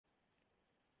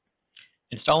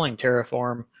Installing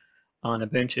Terraform on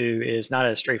Ubuntu is not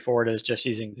as straightforward as just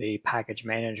using the package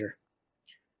manager.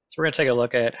 So we're going to take a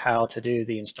look at how to do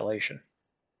the installation.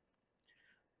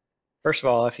 First of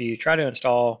all, if you try to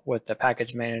install with the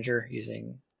package manager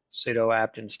using sudo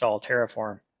apt-install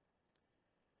Terraform,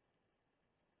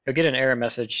 you'll get an error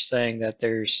message saying that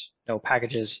there's no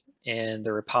packages in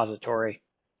the repository.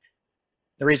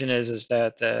 The reason is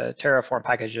that the Terraform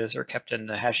packages are kept in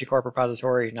the HashiCorp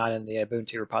repository, not in the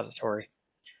Ubuntu repository.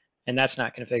 And that's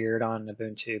not configured on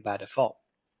Ubuntu by default.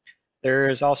 There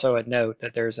is also a note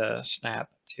that there's a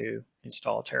snap to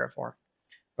install Terraform,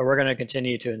 but we're going to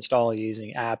continue to install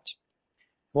using apt.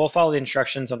 We'll follow the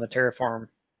instructions on the Terraform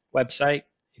website.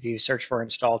 If you search for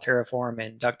install Terraform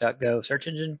in DuckDuckGo search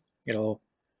engine, it'll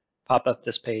pop up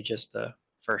this page as the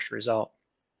first result.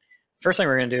 First thing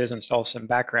we're going to do is install some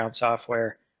background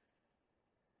software.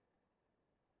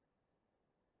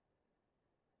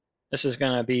 This is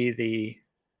going to be the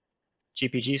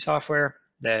GPG software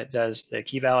that does the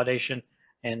key validation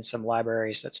and some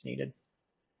libraries that's needed.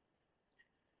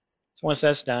 So once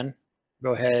that's done,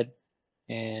 go ahead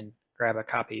and grab a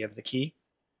copy of the key.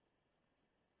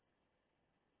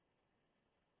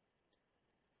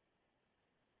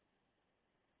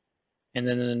 And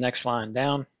then in the next line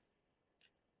down,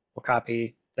 we'll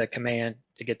copy the command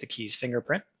to get the key's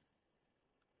fingerprint.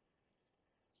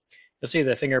 You'll see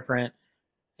the fingerprint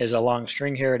is a long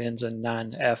string here. It ends in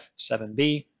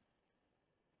 9F7B.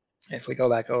 If we go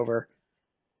back over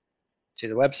to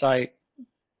the website,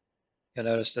 you'll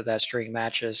notice that that string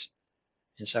matches.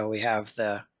 And so we have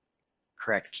the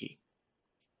correct key.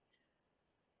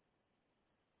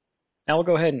 Now we'll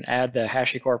go ahead and add the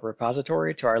HashiCorp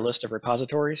repository to our list of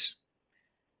repositories.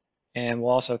 And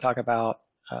we'll also talk about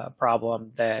a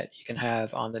problem that you can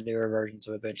have on the newer versions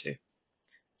of Ubuntu.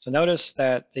 So notice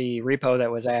that the repo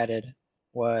that was added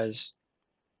was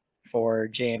for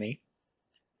Jammy.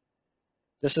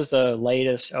 This is the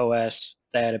latest OS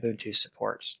that Ubuntu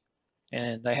supports.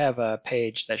 And they have a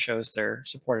page that shows their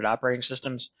supported operating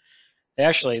systems. They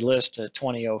actually list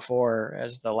 2004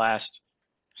 as the last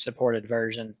supported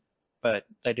version, but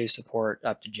they do support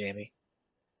up to Jammy.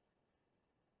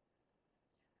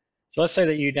 So let's say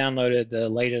that you downloaded the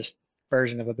latest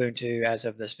version of Ubuntu as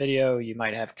of this video. You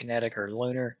might have Kinetic or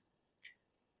Lunar.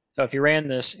 So if you ran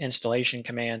this installation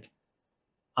command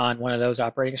on one of those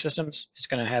operating systems, it's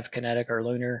going to have Kinetic or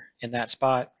Lunar in that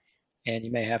spot, and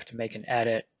you may have to make an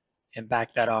edit and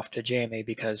back that off to Jammy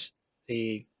because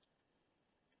the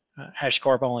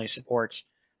HashiCorp only supports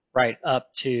right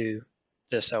up to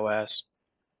this OS.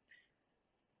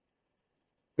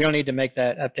 We don't need to make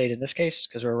that update in this case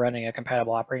because we're running a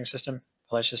compatible operating system.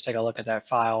 But let's just take a look at that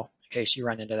file in case you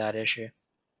run into that issue.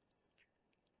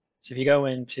 So if you go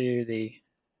into the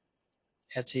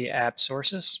Etsy app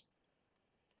sources,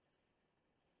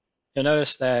 you'll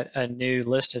notice that a new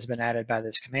list has been added by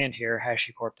this command here,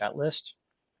 hashicorp.list.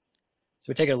 So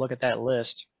we take a look at that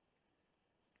list,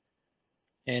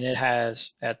 and it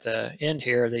has at the end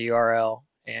here the URL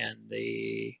and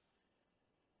the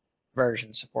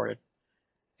version supported.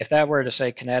 If that were to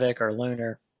say Kinetic or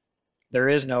Lunar, there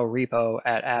is no repo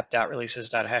at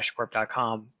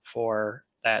app.releases.hashicorp.com for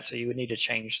that, so you would need to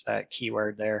change that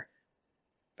keyword there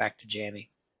back to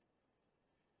Jammy.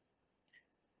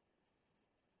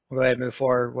 We'll go ahead and move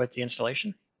forward with the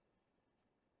installation.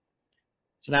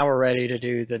 So now we're ready to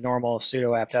do the normal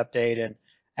sudo apt update and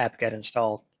apt-get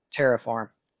install Terraform.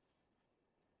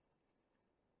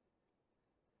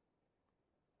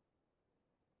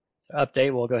 To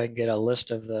update, we'll go ahead and get a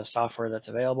list of the software that's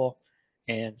available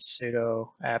and sudo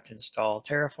apt install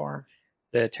Terraform.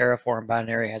 The Terraform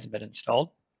binary hasn't been installed,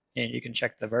 and you can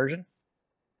check the version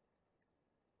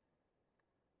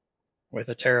with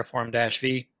a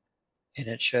Terraform-V, and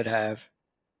it should have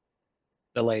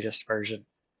the latest version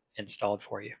installed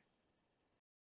for you.